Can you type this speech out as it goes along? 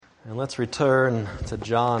And let's return to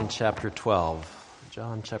John chapter 12.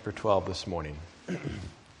 John chapter 12 this morning.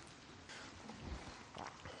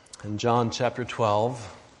 In John chapter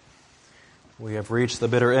 12, we have reached the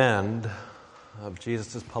bitter end of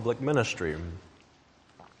Jesus' public ministry.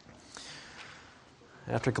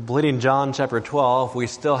 After completing John chapter 12, we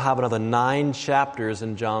still have another 9 chapters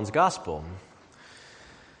in John's Gospel.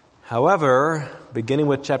 However, beginning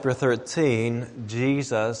with chapter 13,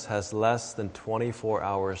 Jesus has less than 24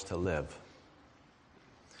 hours to live.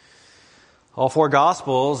 All 4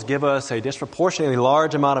 Gospels give us a disproportionately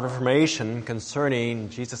large amount of information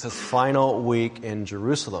concerning Jesus' final week in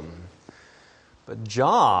Jerusalem. But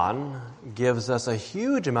John gives us a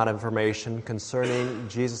huge amount of information concerning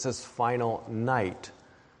Jesus' final night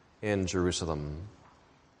in Jerusalem.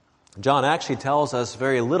 John actually tells us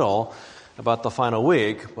very little about the final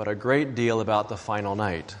week, but a great deal about the final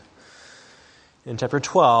night. In chapter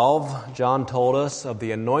 12, John told us of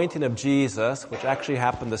the anointing of Jesus, which actually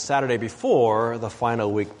happened the Saturday before the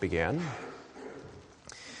final week began.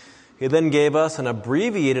 He then gave us an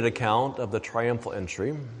abbreviated account of the triumphal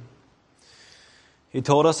entry. He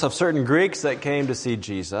told us of certain Greeks that came to see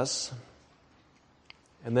Jesus.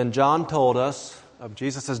 And then John told us of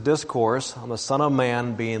Jesus' discourse on the Son of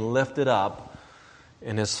Man being lifted up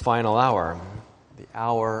in his final hour, the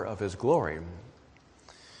hour of his glory.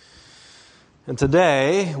 And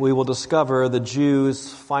today we will discover the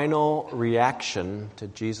Jews' final reaction to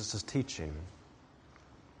Jesus' teaching.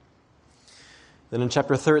 Then in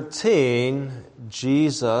chapter 13,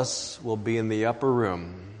 Jesus will be in the upper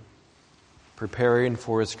room preparing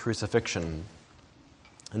for his crucifixion.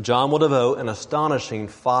 And John will devote an astonishing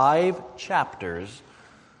 5 chapters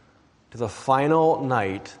to the final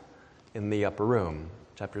night in the upper room,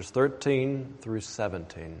 chapters 13 through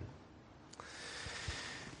 17.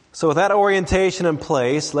 So with that orientation in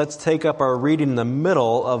place, let's take up our reading in the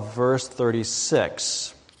middle of verse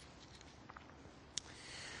 36.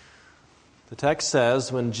 The text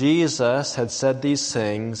says, "When Jesus had said these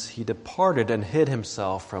things, he departed and hid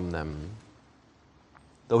himself from them.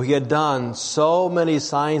 Though he had done so many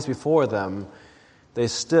signs before them, they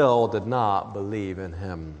still did not believe in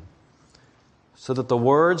him, so that the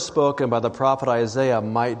words spoken by the prophet Isaiah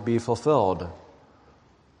might be fulfilled.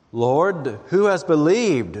 Lord, who has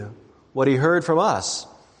believed what he heard from us?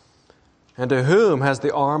 And to whom has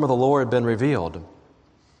the arm of the Lord been revealed?"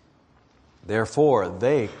 Therefore,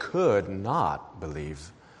 they could not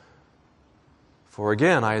believe. For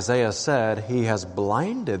again, Isaiah said, "He has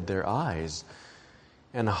blinded their eyes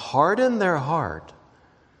and hardened their heart,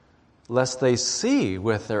 lest they see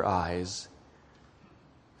with their eyes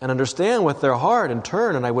and understand with their heart and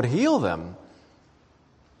turn, and I would heal them."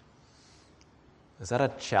 Is that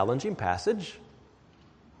a challenging passage?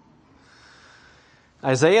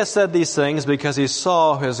 Isaiah said these things because he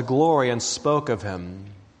saw his glory and spoke of him.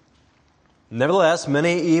 Nevertheless,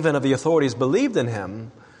 many even of the authorities believed in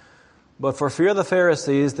him, but for fear of the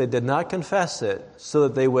Pharisees, they did not confess it, so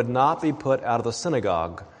that they would not be put out of the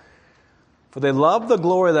synagogue. For they loved the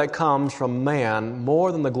glory that comes from man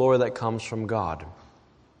more than the glory that comes from God.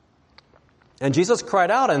 And Jesus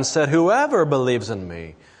cried out and said, "Whoever believes in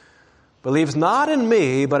me, believes not in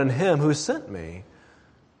me, but in him who sent me.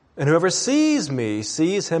 And whoever sees me,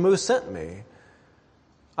 sees him who sent me.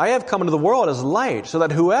 I have come into the world as light, so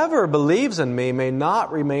that whoever believes in me may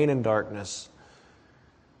not remain in darkness.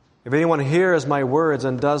 If anyone hears my words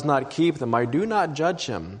and does not keep them, I do not judge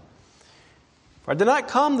him. For I did not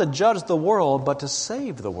come to judge the world, but to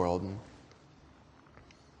save the world.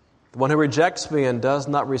 The one who rejects me and does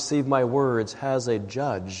not receive my words has a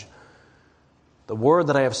judge. The word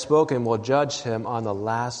that I have spoken will judge him on the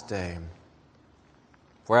last day.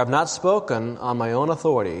 For I have not spoken on my own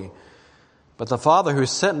authority, but the Father who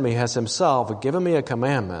sent me has himself given me a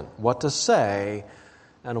commandment, what to say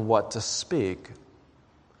and what to speak.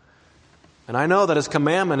 And I know that his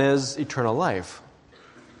commandment is eternal life.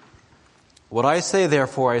 What I say,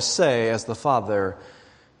 therefore, I say as the Father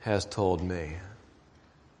has told me."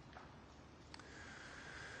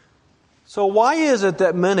 So why is it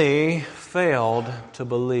that many failed to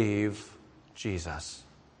believe Jesus?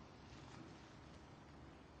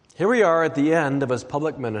 Here we are at the end of his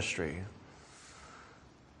public ministry,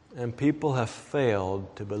 and people have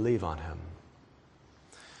failed to believe on him.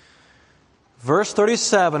 Verse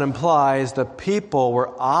 37 implies that people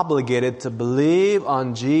were obligated to believe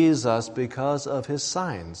on Jesus because of his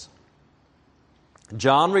signs.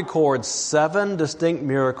 John records 7 distinct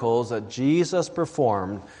miracles that Jesus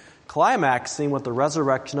performed, climaxing with the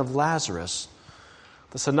resurrection of Lazarus.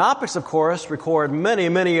 The synoptics, of course, record many,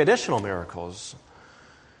 many additional miracles.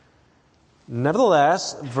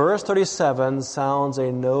 Nevertheless, verse 37 sounds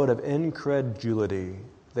a note of incredulity.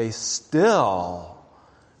 They still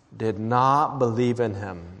did not believe in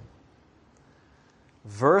him.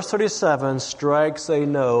 Verse 37 strikes a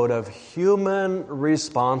note of human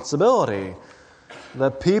responsibility.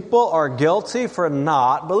 The people are guilty for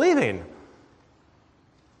not believing.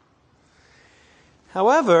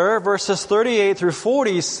 However, verses 38 through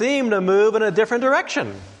 40 seem to move in a different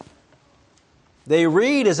direction. They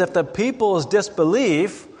read as if the people's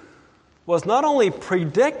disbelief was not only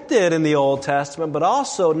predicted in the Old Testament, but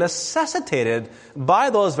also necessitated by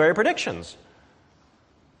those very predictions.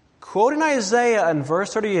 Quoting Isaiah in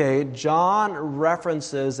verse 38, John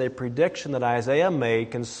references a prediction that Isaiah made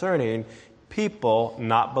concerning people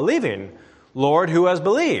not believing. Lord, who has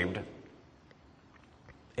believed?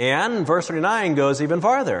 And verse 39 goes even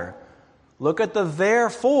farther. Look at the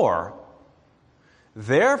therefore.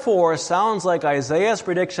 Therefore sounds like Isaiah's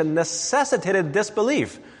prediction necessitated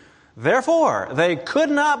disbelief. Therefore, they could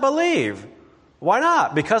not believe. Why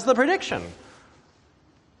not? Because of the prediction.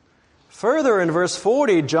 Further, in verse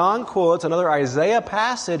 40, John quotes another Isaiah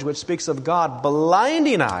passage which speaks of God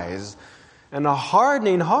blinding eyes and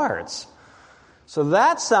hardening hearts. So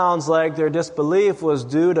that sounds like their disbelief was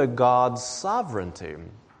due to God's sovereignty.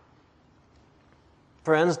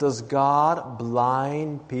 Friends, does God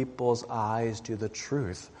blind people's eyes to the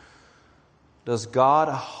truth? Does God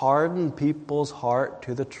harden people's heart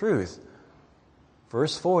to the truth?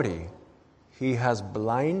 Verse 40, He has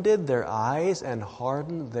blinded their eyes and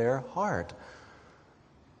hardened their heart.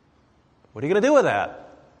 What are you going to do with that?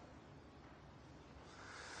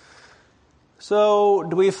 So,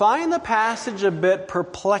 do we find the passage a bit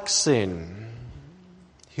perplexing?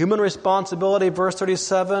 Human responsibility, verse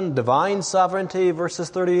 37, divine sovereignty, verses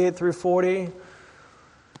 38 through 40.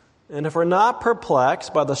 And if we're not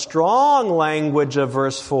perplexed by the strong language of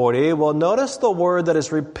verse 40, well, notice the word that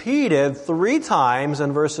is repeated 3 times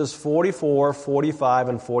in verses 44, 45,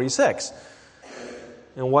 and 46.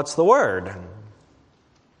 And what's the word?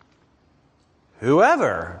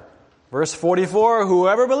 Whoever. Verse 44,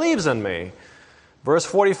 whoever believes in me. Verse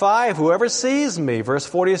 45, whoever sees me. Verse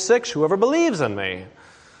 46, whoever believes in me.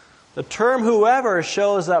 The term whoever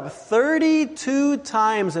shows up 32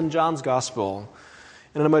 times in John's Gospel.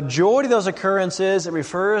 And in a majority of those occurrences, it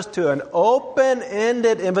refers to an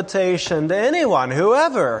open-ended invitation to anyone,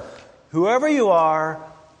 whoever you are,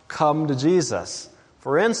 come to Jesus.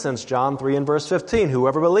 For instance, John 3 and verse 15,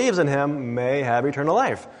 whoever believes in him may have eternal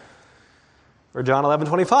life. Or John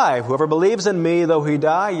 11:25, whoever believes in me, though he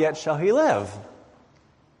die, yet shall he live.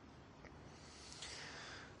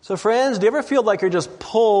 So friends, do you ever feel like you're just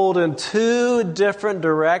pulled in 2 different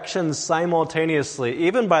directions simultaneously,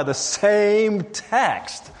 even by the same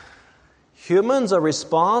text? Humans are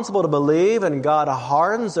responsible to believe, and God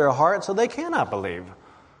hardens their heart so they cannot believe.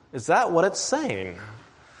 Is that what it's saying?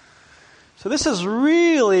 So this is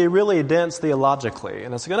really, really dense theologically,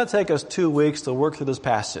 and it's going to take us 2 weeks to work through this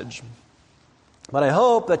passage. But I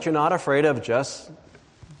hope that you're not afraid of just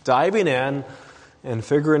diving in and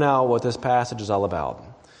figuring out what this passage is all about.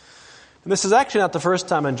 And this is actually not the first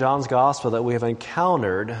time in John's Gospel that we have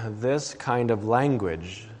encountered this kind of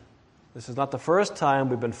language. This is not the first time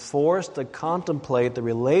we've been forced to contemplate the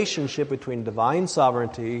relationship between divine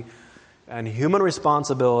sovereignty and human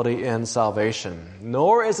responsibility in salvation.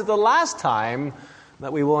 Nor is it the last time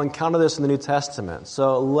that we will encounter this in the New Testament.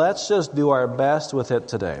 So let's just do our best with it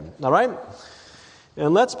today. All right?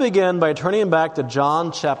 And let's begin by turning back to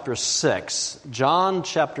John chapter 6. John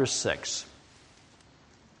chapter 6.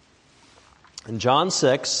 In John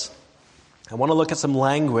 6, I want to look at some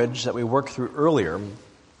language that we worked through earlier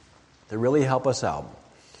to really help us out.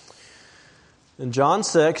 In John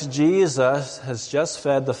 6, Jesus has just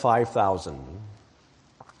fed the 5,000.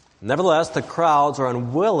 Nevertheless, the crowds are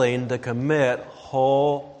unwilling to commit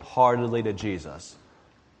wholeheartedly to Jesus.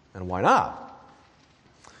 And why not?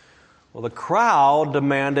 Well, the crowd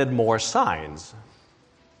demanded more signs.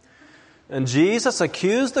 And Jesus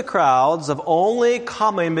accused the crowds of only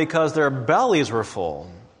coming because their bellies were full.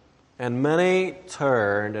 And many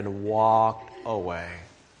turned and walked away.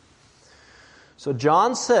 So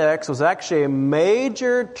John 6 was actually a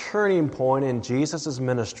major turning point in Jesus'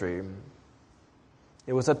 ministry.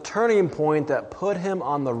 It was a turning point that put him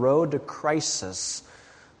on the road to crisis.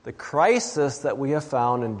 The crisis that we have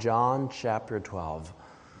found in John chapter 12.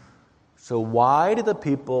 So why did the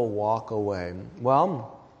people walk away?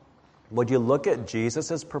 Well, would you look at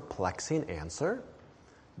Jesus' perplexing answer?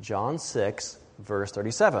 John 6, verse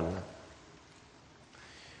 37.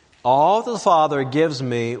 All that the Father gives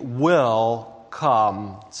me will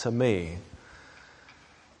come to me.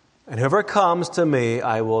 And whoever comes to me,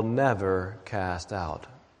 I will never cast out.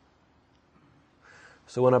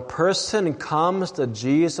 So when a person comes to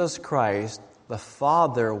Jesus Christ, the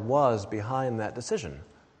Father was behind that decision.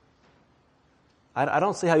 I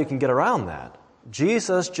don't see how you can get around that.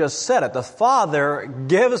 Jesus just said it. The Father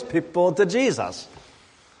gives people to Jesus.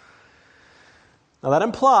 Now that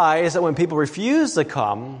implies that when people refuse to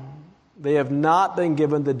come, they have not been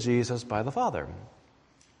given to Jesus by the Father.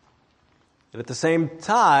 And at the same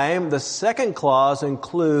time, the second clause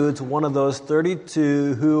includes one of those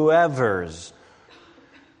 32 whoever's.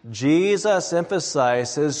 Jesus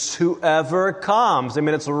emphasizes whoever comes. I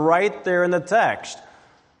mean, it's right there in the text.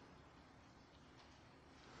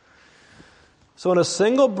 So in a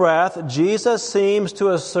single breath, Jesus seems to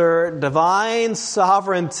assert divine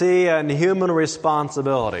sovereignty and human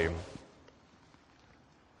responsibility.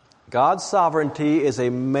 God's sovereignty is a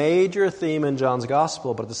major theme in John's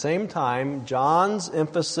gospel, but at the same time, John's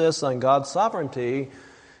emphasis on God's sovereignty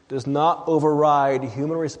does not override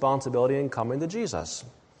human responsibility in coming to Jesus.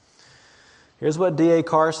 Here's what D.A.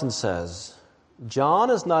 Carson says. John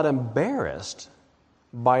is not embarrassed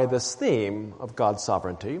by this theme of God's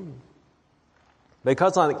sovereignty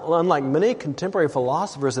because, unlike many contemporary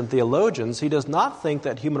philosophers and theologians, he does not think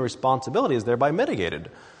that human responsibility is thereby mitigated.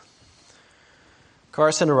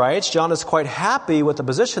 Carson writes, John is quite happy with the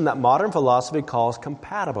position that modern philosophy calls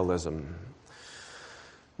compatibilism.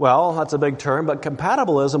 Well, that's a big term, but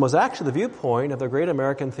compatibilism was actually the viewpoint of the great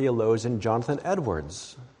American theologian Jonathan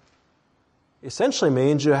Edwards. Essentially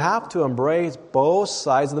means you have to embrace both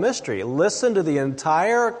sides of the mystery. Listen to the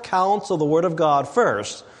entire counsel of the Word of God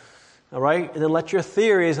first, all right, and then let your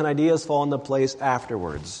theories and ideas fall into place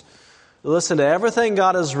afterwards. Listen to everything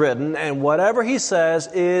God has written, and whatever He says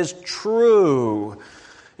is true.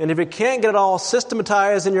 And if you can't get it all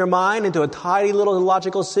systematized in your mind into a tidy little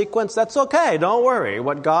logical sequence, that's okay. Don't worry.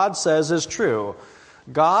 What God says is true.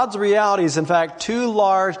 God's reality is, in fact, too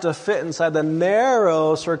large to fit inside the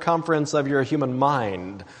narrow circumference of your human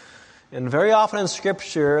mind. And very often in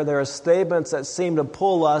Scripture, there are statements that seem to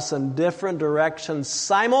pull us in different directions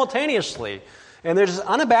simultaneously. And they're just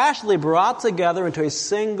unabashedly brought together into a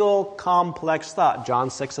single complex thought. John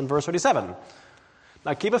 6 and verse 37.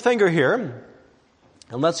 Now keep a finger here,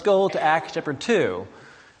 and let's go to Acts chapter 2.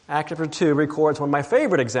 Acts chapter 2 records one of my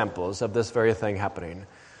favorite examples of this very thing happening.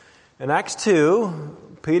 In Acts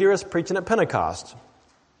 2, Peter is preaching at Pentecost.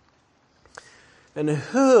 And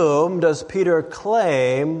whom does Peter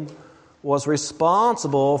claim was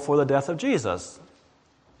responsible for the death of Jesus?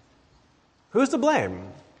 Who's to blame?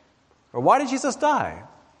 Or why did Jesus die?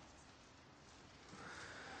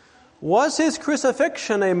 Was his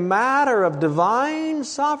crucifixion a matter of divine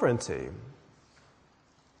sovereignty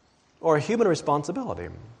or human responsibility?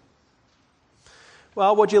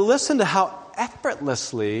 Well, would you listen to how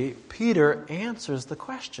effortlessly Peter answers the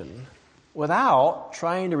question without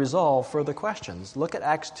trying to resolve further questions? Look at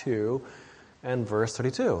Acts 2 and verse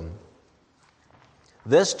 32.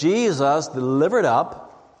 This Jesus delivered up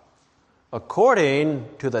according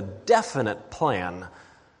to the definite plan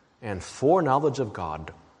and foreknowledge of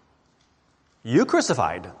God. You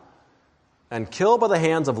crucified and killed by the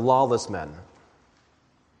hands of lawless men.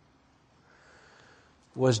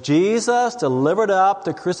 Was Jesus delivered up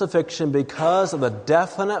to crucifixion because of the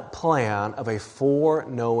definite plan of a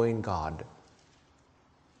foreknowing God?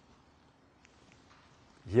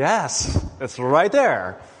 Yes, it's right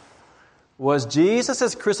there. Was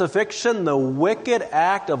Jesus' crucifixion the wicked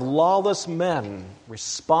act of lawless men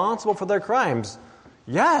responsible for their crimes?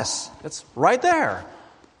 Yes, it's right there.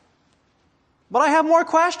 But I have more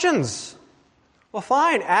questions. Well,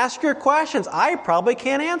 fine, ask your questions. I probably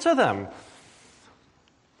can't answer them.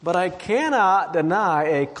 But I cannot deny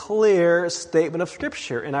a clear statement of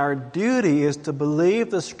Scripture, and our duty is to believe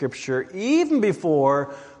the Scripture even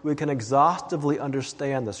before we can exhaustively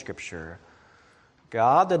understand the Scripture.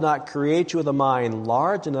 God did not create you with a mind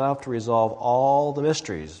large enough to resolve all the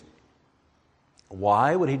mysteries.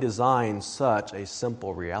 Why would He design such a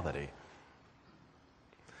simple reality?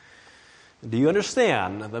 Do you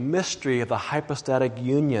understand the mystery of the hypostatic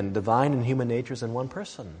union, divine and human natures in one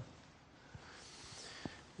person?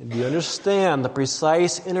 Do you understand the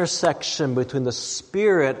precise intersection between the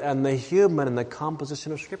spirit and the human in the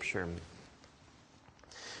composition of Scripture?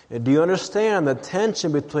 Do you understand the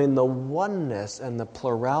tension between the oneness and the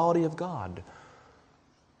plurality of God?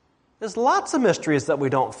 There's lots of mysteries that we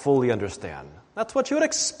don't fully understand. That's what you would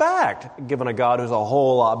expect, given a God who's a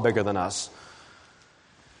whole lot bigger than us.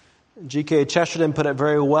 G.K. Chesterton put it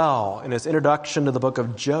very well in his introduction to the book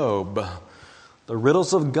of Job. The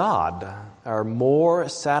riddles of God are more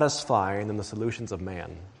satisfying than the solutions of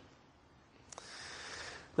man.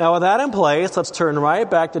 Now, with that in place, let's turn right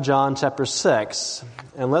back to John chapter 6.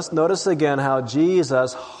 And let's notice again how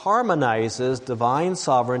Jesus harmonizes divine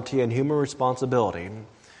sovereignty and human responsibility,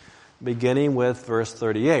 beginning with verse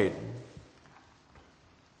 38.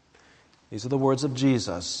 These are the words of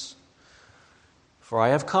Jesus. For I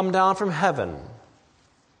have come down from heaven,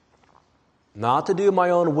 not to do my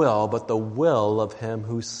own will, but the will of him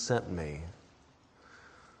who sent me.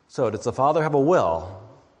 So, does the Father have a will?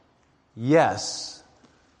 Yes.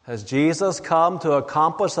 Has Jesus come to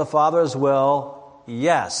accomplish the Father's will?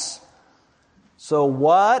 Yes. So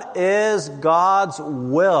what is God's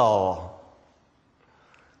will?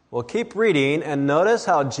 We'll keep reading and notice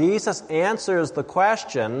how Jesus answers the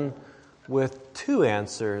question with two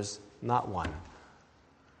answers, not one.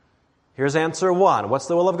 Here's answer 1. What's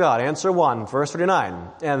the will of God? Answer 1, verse 39.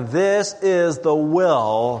 And this is the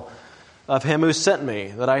will of him who sent me,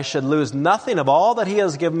 that I should lose nothing of all that he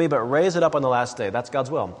has given me, but raise it up on the last day. That's God's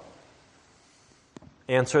will.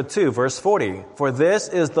 Answer 2, verse 40. For this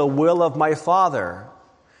is the will of my Father,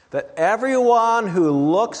 that everyone who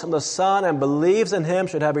looks on the Son and believes in him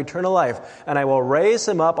should have eternal life, and I will raise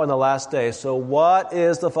him up on the last day. So what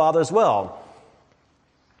is the Father's will?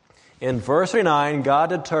 In verse 39,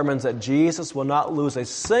 God determines that Jesus will not lose a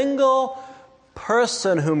single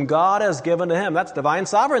person whom God has given to him. That's divine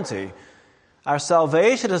sovereignty. Our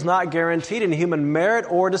salvation is not guaranteed in human merit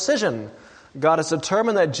or decision. God has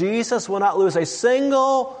determined that Jesus will not lose a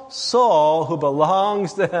single soul who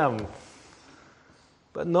belongs to him.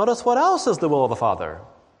 But notice what else is the will of the Father.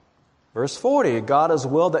 Verse 40, God has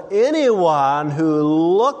willed that anyone who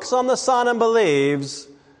looks on the Son and believes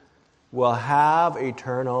will have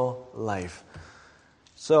eternal life.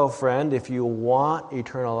 So, friend, if you want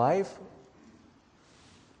eternal life,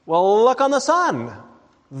 well, look on the Son.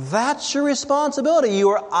 That's your responsibility.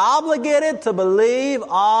 You are obligated to believe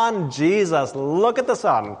on Jesus. Look at the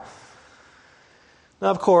Son.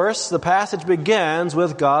 Now, of course, the passage begins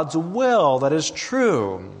with God's will. That is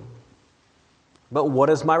true. But what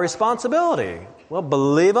is my responsibility? Well,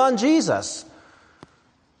 believe on Jesus.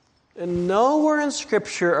 And nowhere in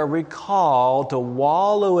Scripture are we called to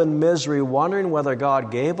wallow in misery, wondering whether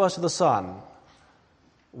God gave us the Son.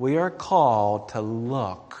 We are called to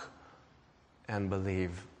look and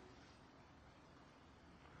believe.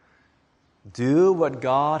 Do what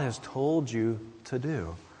God has told you to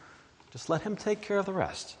do. Just let him take care of the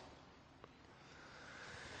rest.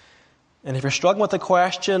 And if you're struggling with the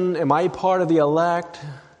question, am I part of the elect?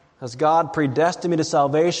 Has God predestined me to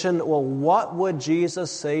salvation? Well, what would Jesus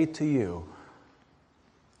say to you?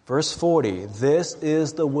 Verse 40, this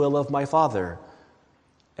is the will of my Father.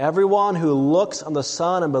 Everyone who looks on the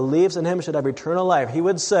Son and believes in him should have eternal life. He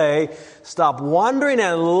would say, stop wondering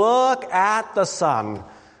and look at the Son.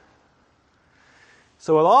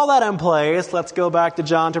 So with all that in place, let's go back to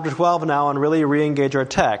John chapter 12 now and really re-engage our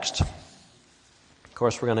text. Of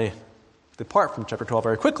course, we're going to depart from chapter 12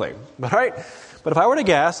 very quickly. But if I were to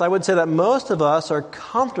guess, I would say that most of us are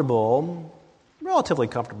relatively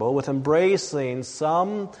comfortable, with embracing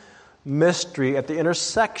some mystery at the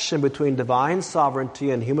intersection between divine sovereignty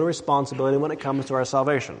and human responsibility when it comes to our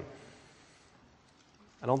salvation.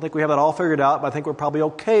 I don't think we have that all figured out, but I think we're probably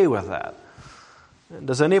okay with that.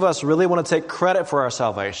 Does any of us really want to take credit for our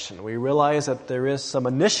salvation? We realize that there is some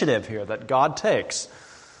initiative here that God takes.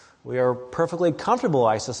 We are perfectly comfortable,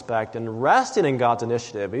 I suspect, in resting in God's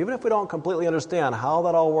initiative, even if we don't completely understand how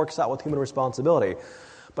that all works out with human responsibility.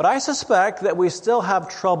 But I suspect that we still have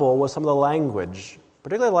trouble with some of the language,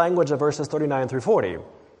 particularly the language of verses 39 through 40.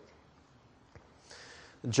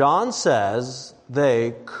 John says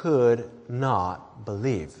they could not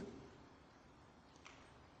believe.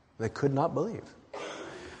 They could not believe.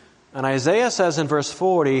 And Isaiah says in verse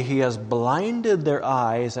 40, he has blinded their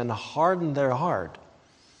eyes and hardened their heart.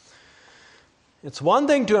 It's one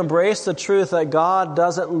thing to embrace the truth that God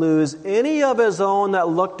doesn't lose any of his own that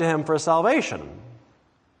look to him for salvation.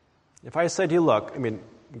 If I say to you, look,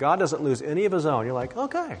 God doesn't lose any of his own, you're like,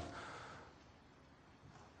 okay.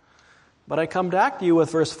 But I come back to you with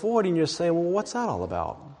verse 40 and you're saying, well, what's that all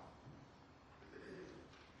about?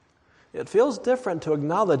 It feels different to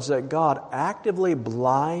acknowledge that God actively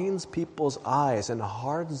blinds people's eyes and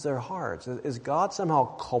hardens their hearts. Is God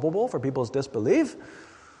somehow culpable for people's disbelief?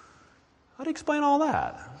 How do you explain all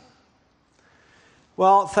that?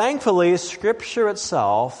 Well, thankfully, Scripture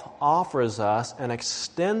itself offers us an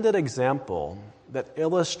extended example that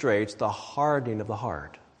illustrates the hardening of the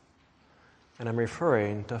heart. And I'm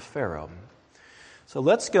referring to Pharaoh. So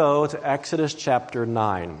let's go to Exodus chapter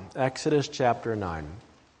 9. Exodus chapter 9.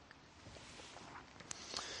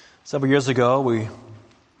 Several years ago, we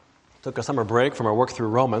took a summer break from our work through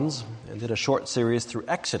Romans and did a short series through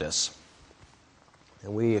Exodus.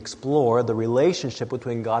 And we explored the relationship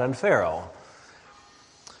between God and Pharaoh.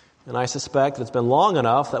 And I suspect that it's been long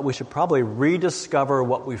enough that we should probably rediscover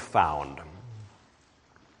what we found.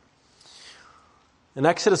 In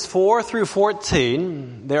Exodus 4 through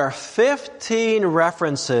 14, there are 15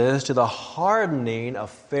 references to the hardening of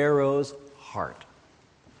Pharaoh's heart.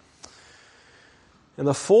 And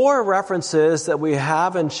the 4 references that we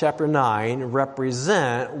have in chapter 9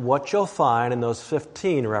 represent what you'll find in those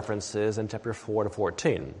 15 references in chapter 4 to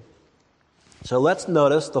 14. So let's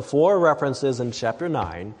notice the 4 references in chapter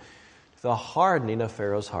 9 to the hardening of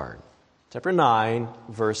Pharaoh's heart. Chapter 9,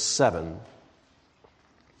 verse 7.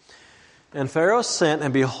 And Pharaoh sent,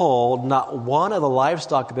 and behold, not one of the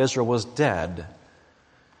livestock of Israel was dead.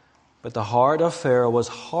 But the heart of Pharaoh was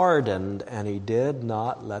hardened, and he did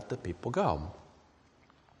not let the people go.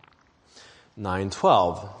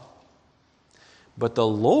 9:12. But the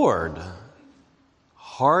Lord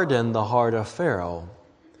hardened the heart of Pharaoh,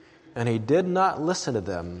 and he did not listen to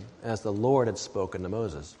them as the Lord had spoken to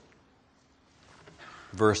Moses.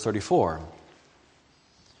 Verse 34.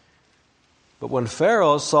 But when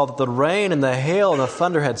Pharaoh saw that the rain and the hail and the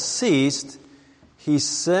thunder had ceased, he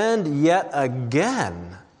sinned yet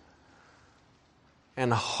again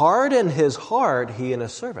and hardened his heart, he and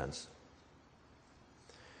his servants.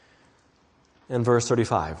 In verse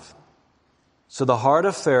 35, so the heart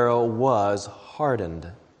of Pharaoh was hardened,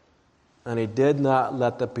 and he did not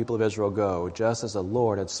let the people of Israel go, just as the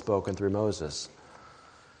Lord had spoken through Moses.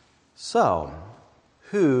 So,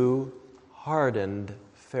 who hardened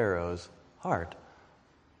Pharaoh's heart?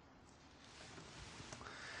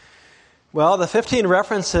 Well, the 15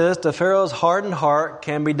 references to Pharaoh's hardened heart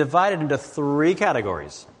can be divided into 3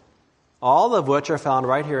 categories, all of which are found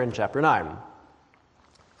right here in chapter 9.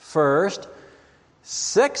 First,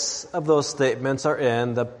 6 of those statements are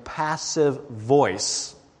in the passive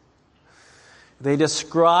voice. They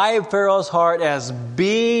describe Pharaoh's heart as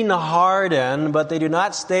being hardened, but they do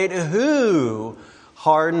not state who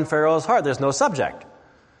hardened Pharaoh's heart. There's no subject.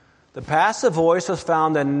 The passive voice was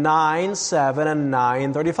found in 9:7 and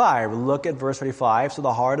 9:35. Look at verse 35. So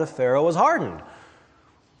the heart of Pharaoh was hardened.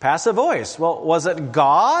 Passive voice. Well, was it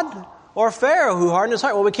God or Pharaoh who hardened his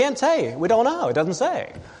heart? Well, we can't say. We don't know. It doesn't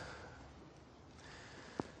say.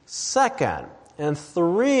 Second, in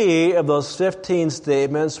 3 of those 15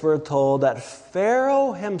 statements, we're told that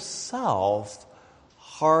Pharaoh himself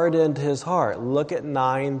hardened his heart. Look at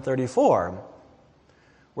 9:34.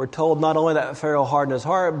 We're told not only that Pharaoh hardened his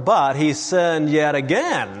heart, but he sinned yet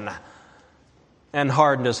again and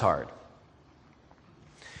hardened his heart.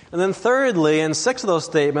 And then thirdly, in 6 of those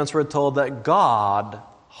statements, we're told that God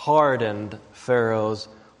hardened Pharaoh's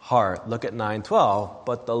heart. Look at 9:12.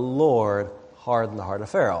 But the Lord hardened the heart of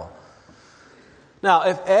Pharaoh. Now,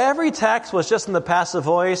 if every text was just in the passive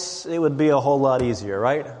voice, it would be a whole lot easier,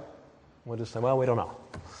 right? We'll just say, well, we don't know.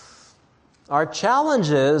 Our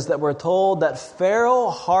challenge is that we're told that Pharaoh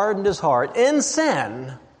hardened his heart in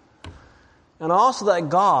sin, and also that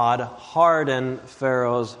God hardened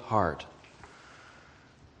Pharaoh's heart.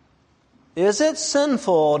 Is it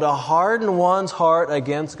sinful to harden one's heart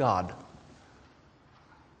against God?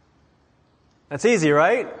 That's easy,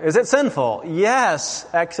 right? Is it sinful? Yes.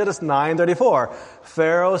 Exodus 9:34.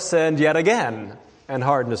 Pharaoh sinned yet again and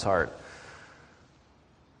hardened his heart.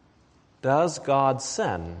 Does God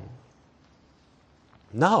sin?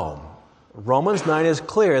 No. Romans 9 is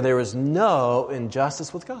clear. There is no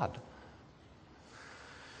injustice with God.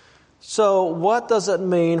 So what does it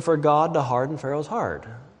mean for God to harden Pharaoh's heart?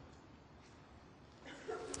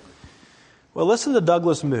 Well, listen to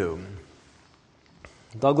Douglas Moo.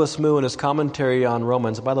 Douglas Moo in his commentary on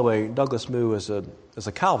Romans. By the way, Douglas Moo is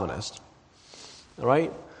a Calvinist. All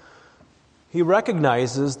right? He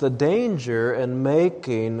recognizes the danger in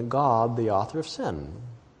making God the author of sin.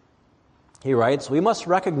 He writes, we must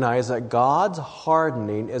recognize that God's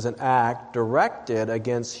hardening is an act directed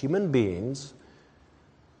against human beings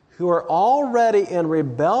who are already in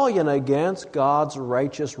rebellion against God's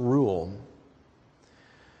righteous rule.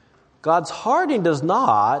 God's hardening does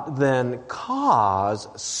not then cause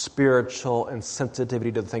spiritual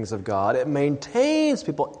insensitivity to the things of God. It maintains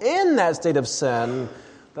people in that state of sin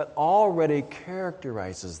that already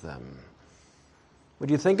characterizes them. When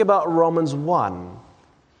you think about Romans 1,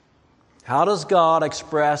 how does God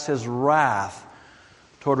express his wrath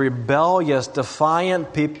toward rebellious,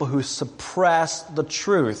 defiant people who suppress the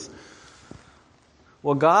truth?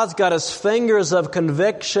 Well, God's got his fingers of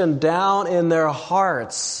conviction down in their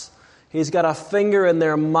hearts. He's got a finger in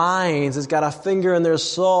their minds. He's got a finger in their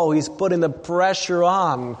soul. He's putting the pressure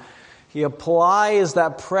on. He applies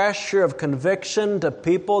that pressure of conviction to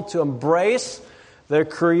people to embrace their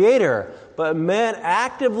Creator. But men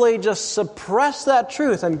actively just suppress that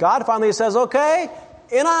truth. And God finally says, okay,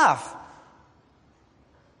 enough.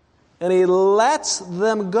 And He lets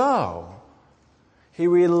them go. He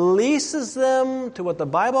releases them to what the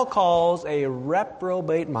Bible calls a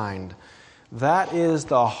reprobate mind. That is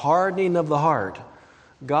the hardening of the heart.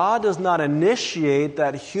 God does not initiate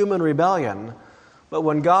that human rebellion, but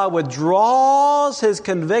when God withdraws His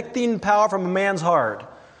convicting power from a man's heart,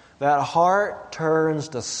 that heart turns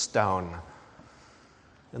to stone.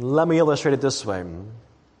 And let me illustrate it this way.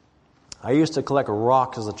 I used to collect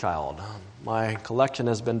rocks as a child. My collection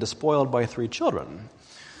has been despoiled by 3 children.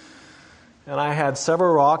 And I had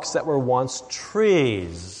several rocks that were once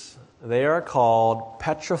trees. They are called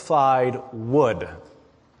petrified wood.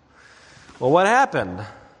 Well, what happened?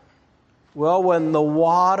 Well, when the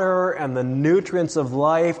water and the nutrients of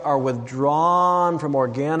life are withdrawn from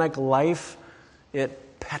organic life,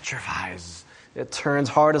 it petrifies. It turns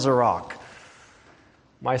hard as a rock.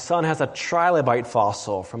 My son has a trilobite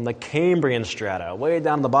fossil from the Cambrian strata, way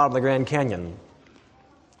down at the bottom of the Grand Canyon.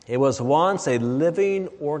 It was once a living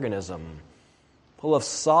organism, full of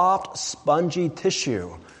soft, spongy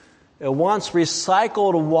tissue. It once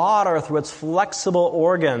recycled water through its flexible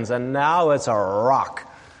organs, and now it's a rock.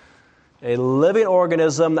 A living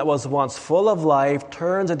organism that was once full of life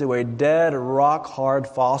turns into a dead, rock-hard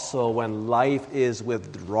fossil when life is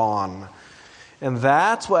withdrawn. And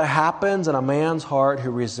that's what happens in a man's heart who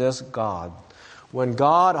resists God. When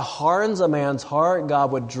God hardens a man's heart,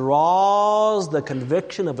 God withdraws the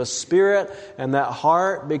conviction of His Spirit, and that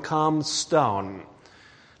heart becomes stone.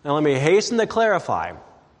 Now let me hasten to clarify.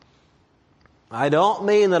 I don't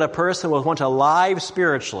mean that a person was once alive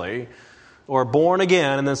spiritually or born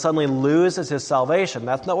again and then suddenly loses his salvation.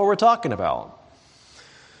 That's not what we're talking about.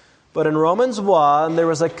 But in Romans 1, there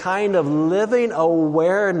was a kind of living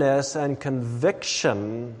awareness and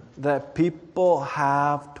conviction that people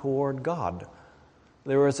have toward God.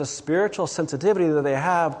 There was a spiritual sensitivity that they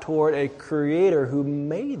have toward a Creator who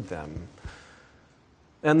made them.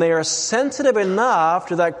 And they are sensitive enough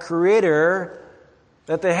to that Creator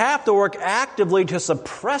that they have to work actively to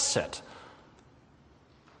suppress it.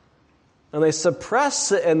 And they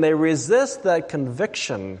suppress it and they resist that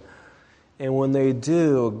conviction. And when they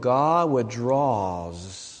do, God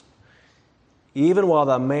withdraws, even while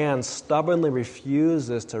the man stubbornly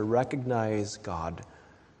refuses to recognize God.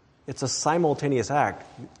 It's a simultaneous act.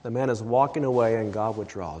 The man is walking away and God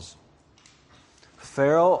withdraws.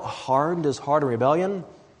 Pharaoh hardened his heart in rebellion,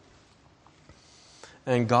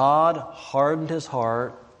 and God hardened his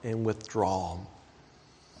heart in withdrawal.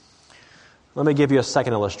 Let me give you a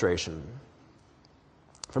second illustration.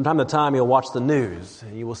 From time to time, you'll watch the news,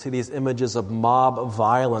 and you will see these images of mob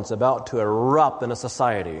violence about to erupt in a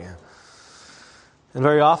society. And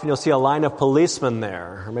very often you'll see a line of policemen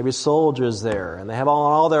there, or maybe soldiers there, and they have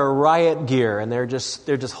all their riot gear, and they're just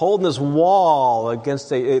holding this wall against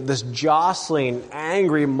this jostling,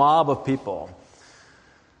 angry mob of people.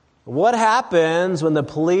 What happens when the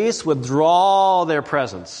police withdraw their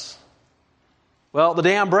presence? Well, the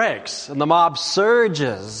dam breaks, and the mob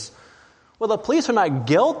surges. Well, the police are not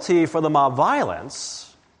guilty for the mob violence.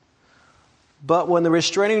 But when the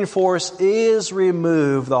restraining force is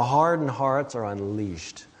removed, the hardened hearts are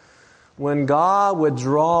unleashed. When God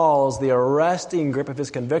withdraws the arresting grip of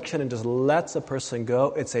His conviction and just lets a person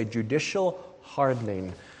go, it's a judicial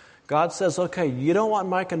hardening. God says, okay, you don't want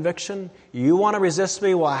my conviction? You want to resist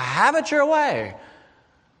me? Well, have it your way.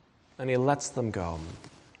 And He lets them go.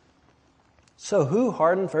 So who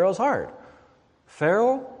hardened Pharaoh's heart?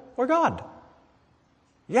 Pharaoh or God?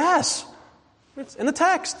 Yes, it's in the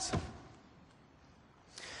text.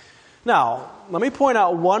 Now, let me point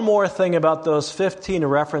out one more thing about those 15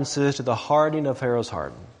 references to the hardening of Pharaoh's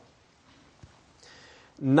heart.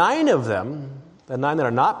 9 of them, the 9 that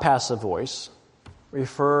are not passive voice,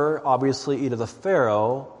 refer obviously either to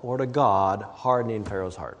Pharaoh or to God hardening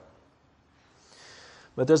Pharaoh's heart.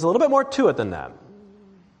 But there's a little bit more to it than that.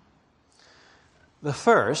 The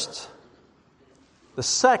first, the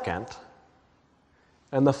second,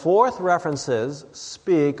 and the fourth references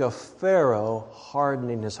speak of Pharaoh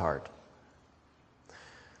hardening his heart.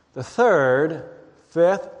 The third,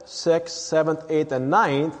 fifth, sixth, seventh, eighth, and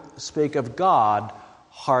ninth speak of God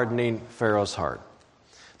hardening Pharaoh's heart.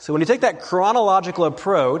 So when you take that chronological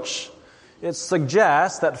approach, it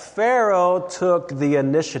suggests that Pharaoh took the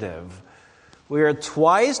initiative. We are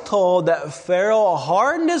twice told that Pharaoh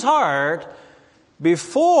hardened his heart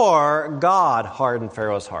before God hardened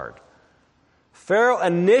Pharaoh's heart. Pharaoh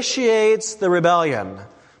initiates the rebellion,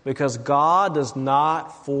 because God does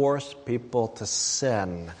not force people to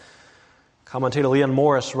sin. Commentator Leon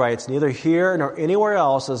Morris writes, "Neither here nor anywhere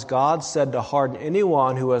else is God said to harden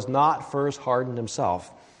anyone who has not first hardened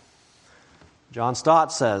himself." John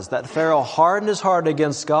Stott says that Pharaoh hardened his heart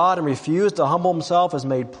against God and refused to humble himself is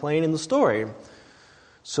made plain in the story.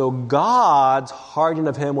 So God's hardening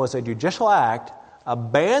of him was a judicial act,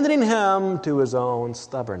 abandoning him to his own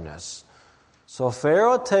stubbornness. So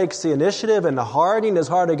Pharaoh takes the initiative in hardening his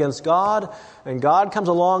heart against God, and God comes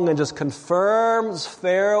along and just confirms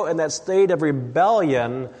Pharaoh in that state of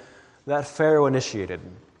rebellion that Pharaoh initiated.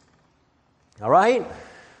 All right?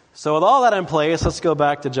 So with all that in place, let's go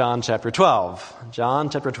back to John chapter 12. John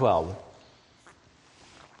chapter 12.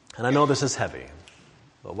 And I know this is heavy,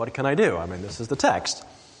 but what can I do? I mean, this is the text.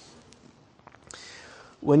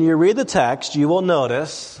 When you read the text, you will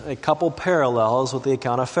notice a couple parallels with the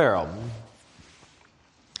account of Pharaoh.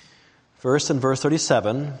 First, in verse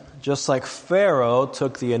 37, just like Pharaoh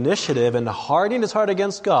took the initiative in hardening his heart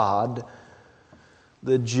against God,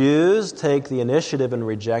 the Jews take the initiative in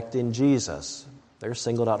rejecting Jesus. They're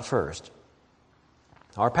singled out first.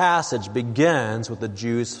 Our passage begins with the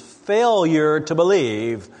Jews' failure to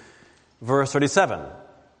believe, verse 37.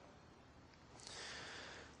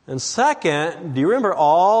 And second, do you remember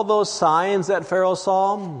all those signs that Pharaoh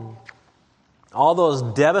saw? All those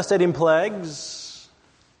devastating plagues?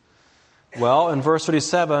 Well, in verse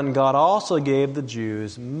 37, God also gave the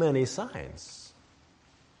Jews many signs.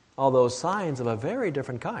 All those signs of a very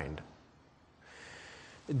different kind.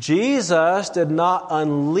 Jesus did not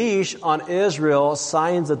unleash on Israel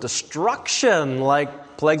signs of destruction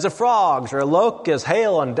like plagues of frogs or locusts,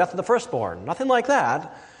 hail, and death of the firstborn. Nothing like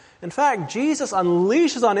that. In fact, Jesus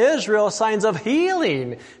unleashes on Israel signs of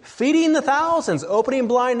healing, feeding the thousands, opening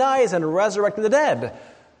blind eyes, and resurrecting the dead.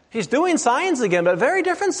 He's doing signs again, but very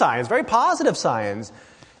different signs, very positive signs.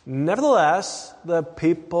 Nevertheless, the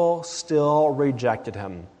people still rejected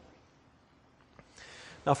him.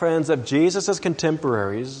 Now, friends, if Jesus'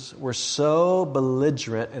 contemporaries were so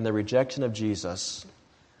belligerent in the rejection of Jesus,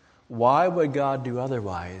 why would God do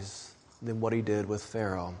otherwise than what he did with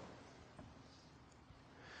Pharaoh?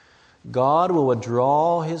 God will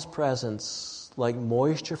withdraw his presence like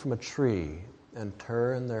moisture from a tree and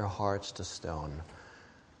turn their hearts to stone.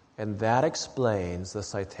 And that explains the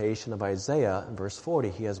citation of Isaiah in verse 40.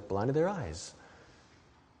 He has blinded their eyes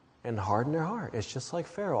and hardened their heart. It's just like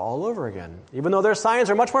Pharaoh all over again. Even though their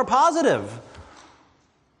signs are much more positive,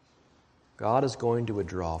 God is going to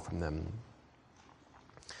withdraw from them.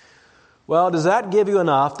 Well, does that give you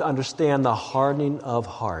enough to understand the hardening of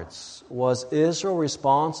hearts? Was Israel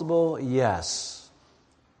responsible? Yes.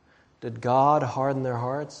 Did God harden their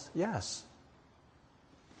hearts? Yes.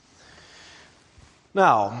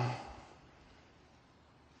 Now,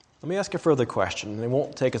 let me ask a further question, and it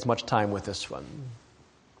won't take as much time with this one.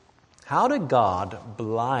 How did God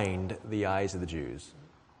blind the eyes of the Jews?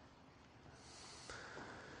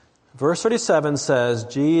 Verse 37 says,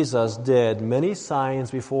 Jesus did many signs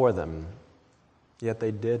before them, yet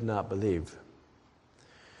they did not believe.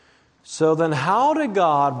 So then how did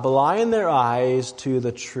God blind their eyes to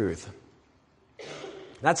the truth?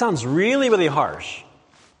 That sounds really, really harsh.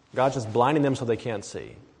 God's just blinding them so they can't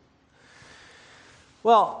see.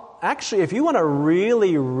 Well, actually, if you want a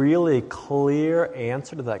really, really clear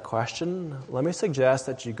answer to that question, let me suggest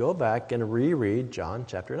that you go back and reread John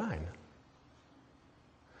chapter 9.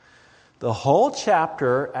 The whole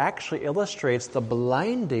chapter actually illustrates the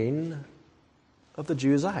blinding of the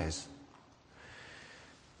Jews' eyes.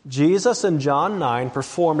 Jesus in John 9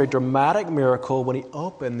 performed a dramatic miracle when he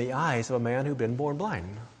opened the eyes of a man who'd been born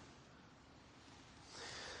blind.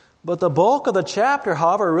 But the bulk of the chapter,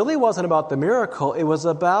 however, really wasn't about the miracle. It was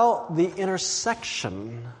about the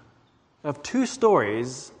intersection of two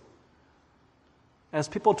stories as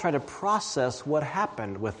people try to process what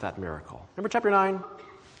happened with that miracle. Remember chapter 9?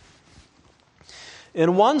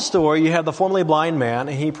 In one story, you have the formerly blind man,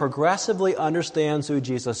 and he progressively understands who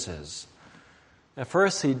Jesus is. At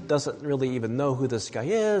first, he doesn't really even know who this guy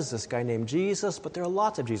is, this guy named Jesus, but there are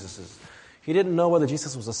lots of Jesuses. He didn't know whether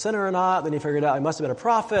Jesus was a sinner or not. Then he figured out he must have been a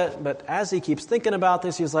prophet. But as he keeps thinking about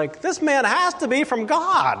this, he's like, this man has to be from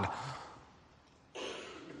God.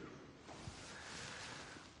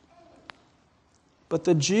 But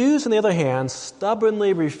the Jews, on the other hand,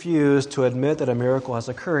 stubbornly refuse to admit that a miracle has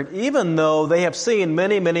occurred, even though they have seen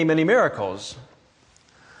many, many, many miracles.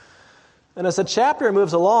 And as the chapter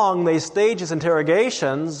moves along, they stage his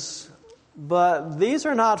interrogations, but these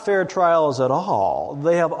are not fair trials at all.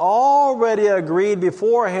 They have already agreed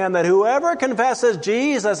beforehand that whoever confesses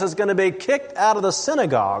Jesus is going to be kicked out of the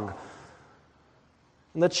synagogue.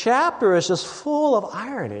 And the chapter is just full of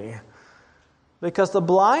irony, because the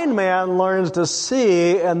blind man learns to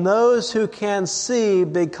see, and those who can see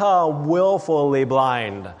become willfully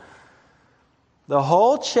blind. The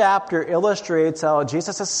whole chapter illustrates how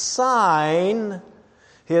Jesus' sign,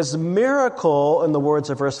 his miracle, in the words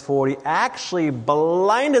of verse 40, actually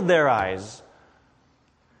blinded their eyes.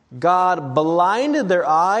 God blinded their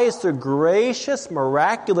eyes through gracious,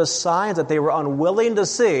 miraculous signs that they were unwilling to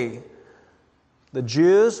see. The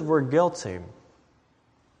Jews were guilty.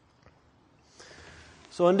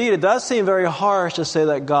 So indeed, it does seem very harsh to say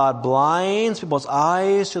that God blinds people's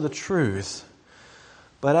eyes to the truth.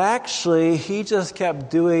 But actually, he just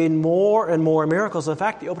kept doing more and more miracles. In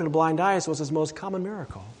fact, the opening of blind eyes was his most common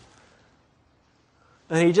miracle.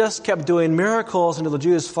 And he just kept doing miracles until the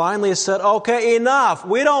Jews finally said, okay, enough.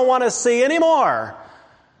 We don't want to see anymore.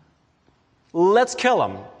 Let's kill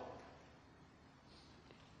him.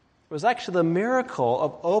 It was actually the miracle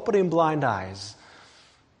of opening blind eyes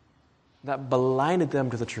that blinded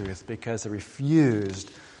them to the truth because they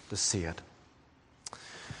refused to see it.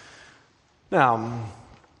 Now,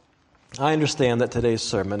 I understand that today's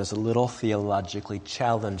sermon is a little theologically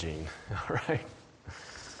challenging, all right?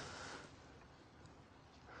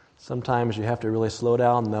 Sometimes you have to really slow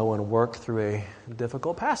down, know, and work through a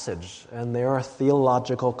difficult passage. And there are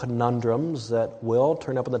theological conundrums that will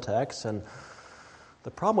turn up in the text. And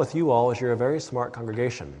the problem with you all is you're a very smart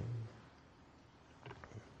congregation.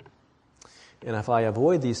 And if I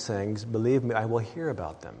avoid these things, believe me, I will hear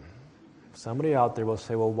about them. Somebody out there will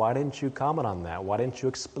say, well, why didn't you comment on that? Why didn't you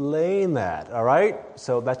explain that? All right?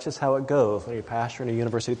 So that's just how it goes when you pastor in a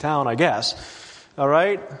university town, I guess. All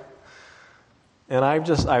right? And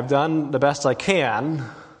I've done the best I can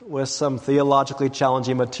with some theologically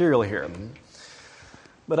challenging material here.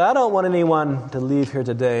 But I don't want anyone to leave here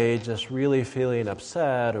today just really feeling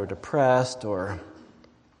upset or depressed or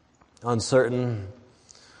uncertain.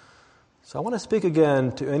 So I want to speak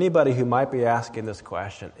again to anybody who might be asking this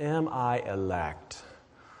question. Am I elect?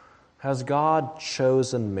 Has God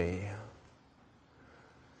chosen me?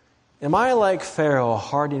 Am I like Pharaoh,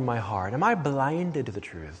 hardening my heart? Am I blinded to the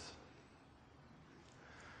truth?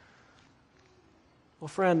 Well,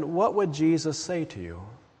 friend, what would Jesus say to you?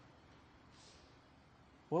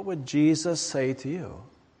 What would Jesus say to you?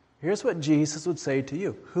 Here's what Jesus would say to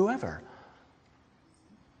you. Whoever.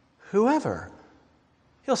 Whoever.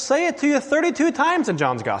 He'll say it to you 32 times in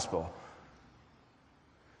John's Gospel.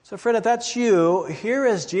 So, friend, if that's you, here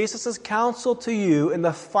is Jesus' counsel to you in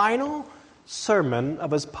the final sermon of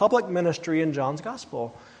his public ministry in John's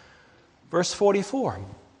Gospel. Verse 44.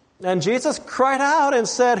 And Jesus cried out and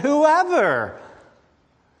said, whoever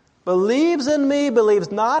believes in me,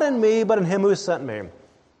 believes not in me, but in him who sent me.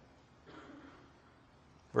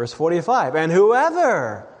 Verse 45, and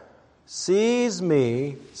whoever sees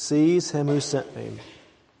me, sees him who sent me.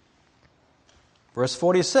 Verse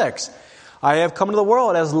 46, I have come to the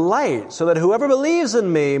world as light, so that whoever believes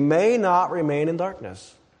in me may not remain in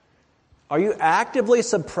darkness. Are you actively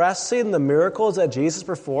suppressing the miracles that Jesus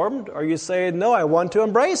performed? Or are you saying, no, I want to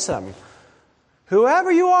embrace him?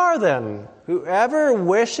 Whoever you are then, whoever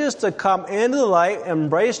wishes to come into the light,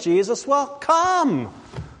 embrace Jesus, well, come.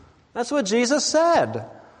 That's what Jesus said.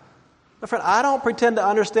 My friend, I don't pretend to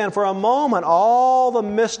understand for a moment all the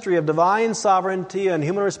mystery of divine sovereignty and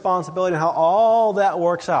human responsibility and how all that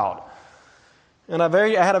works out. And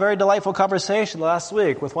I had a very delightful conversation last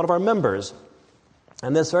week with one of our members.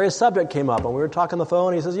 And this very subject came up, and we were talking on the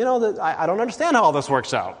phone. He says, I don't understand how all this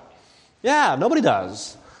works out. Yeah, nobody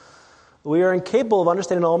does. We are incapable of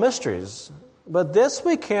understanding all mysteries. But this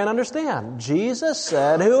we can understand. Jesus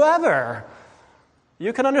said, whoever.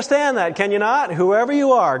 You can understand that, can you not? Whoever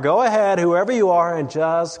you are, go ahead, whoever you are, and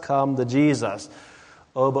just come to Jesus.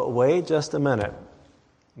 Oh, but wait just a minute.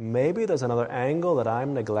 Maybe there's another angle that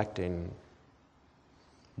I'm neglecting.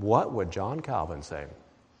 What would John Calvin say?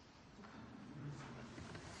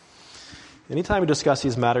 Anytime we discuss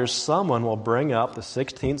these matters, someone will bring up the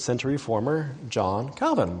 16th century reformer, John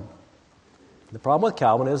Calvin. The problem with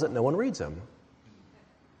Calvin is that no one reads him.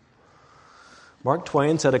 Mark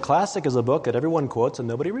Twain said a classic is a book that everyone quotes and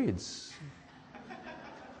nobody reads.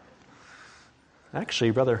 Actually,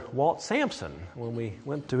 Brother Walt Sampson, when we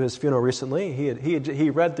went to his funeral recently, he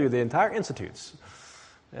read through the entire Institutes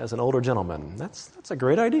as an older gentleman. That's a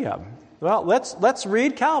great idea. Well, let's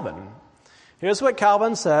read Calvin. Here's what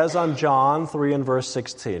Calvin says on John 3 and verse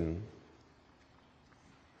 16.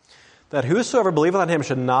 That whosoever believeth on him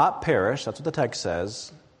should not perish. That's what the text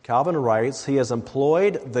says. Calvin writes, he has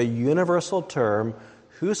employed the universal term,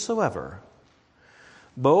 whosoever,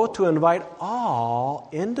 both to invite all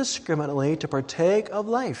indiscriminately to partake of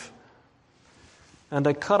life, and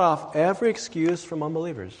to cut off every excuse from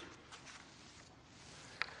unbelievers.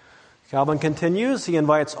 Calvin continues, he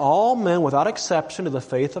invites all men without exception to the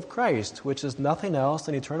faith of Christ, which is nothing else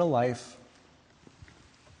than eternal life.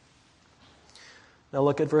 Now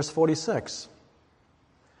look at verse 46.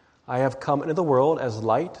 I have come into the world as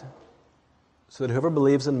light, so that whoever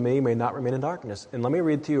believes in me may not remain in darkness. And let me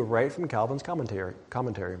read to you right from Calvin's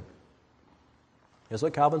commentary. Here's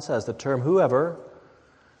what Calvin says. The term whoever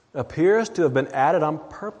appears to have been added on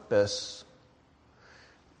purpose,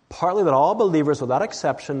 partly that all believers without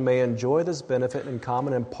exception may enjoy this benefit in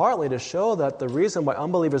common, and partly to show that the reason why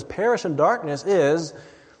unbelievers perish in darkness is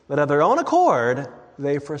that of their own accord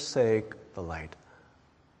they forsake the light.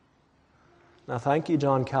 Now thank you,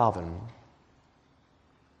 John Calvin.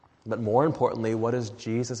 But more importantly, what is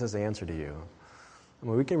Jesus' answer to you? I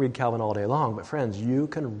mean, we can read Calvin all day long, but friends, you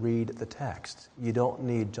can read the text. You don't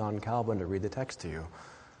need John Calvin to read the text to you.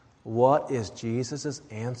 What is Jesus'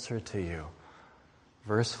 answer to you?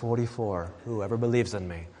 Verse 44, whoever believes in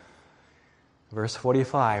me. Verse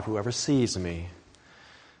 45, whoever sees me.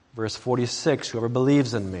 Verse 46, whoever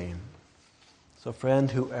believes in me. So friend,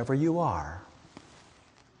 whoever you are,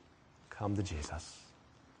 come to Jesus.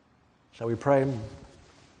 Shall we pray?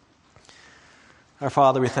 Our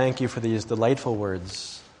Father, we thank you for these delightful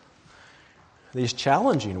words, these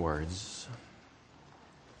challenging words,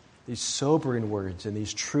 these sobering words, and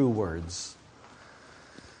these true words.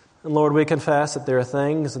 And Lord, we confess that there are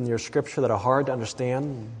things in your Scripture that are hard to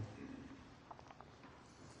understand.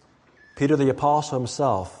 Peter the Apostle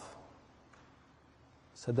himself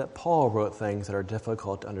said that Paul wrote things that are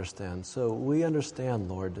difficult to understand. So we understand,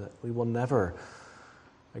 Lord, that we will never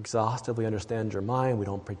exhaustively understand your mind. We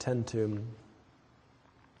don't pretend to.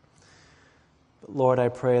 But Lord, I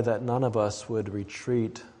pray that none of us would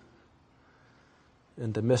retreat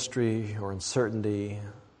into mystery or uncertainty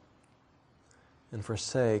and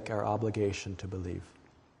forsake our obligation to believe.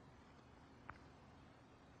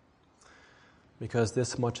 Because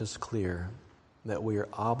this much is clear, that we are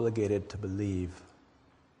obligated to believe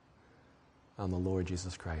on the Lord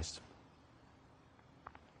Jesus Christ.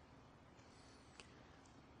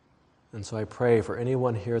 And so I pray for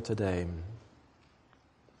anyone here today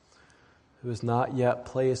who has not yet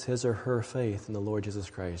placed his or her faith in the Lord Jesus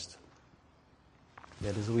Christ,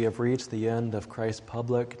 that as we have reached the end of Christ's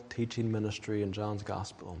public teaching ministry in John's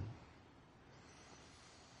Gospel,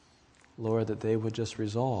 Lord, that they would just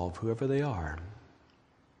resolve, whoever they are,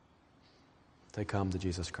 to come to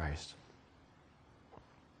Jesus Christ.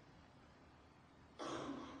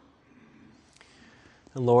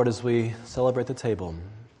 And Lord, as we celebrate the table,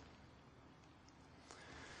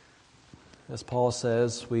 as Paul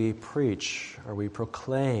says, we preach or we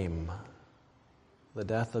proclaim the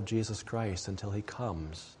death of Jesus Christ until he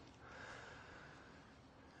comes.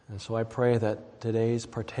 And so I pray that today's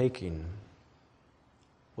partaking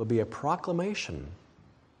will be a proclamation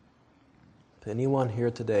to anyone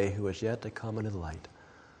here today who is yet to come into the light.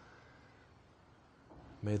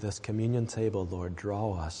 May this communion table, Lord,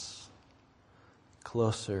 draw us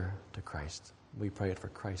closer to Christ. We pray it for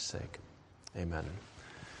Christ's sake. Amen.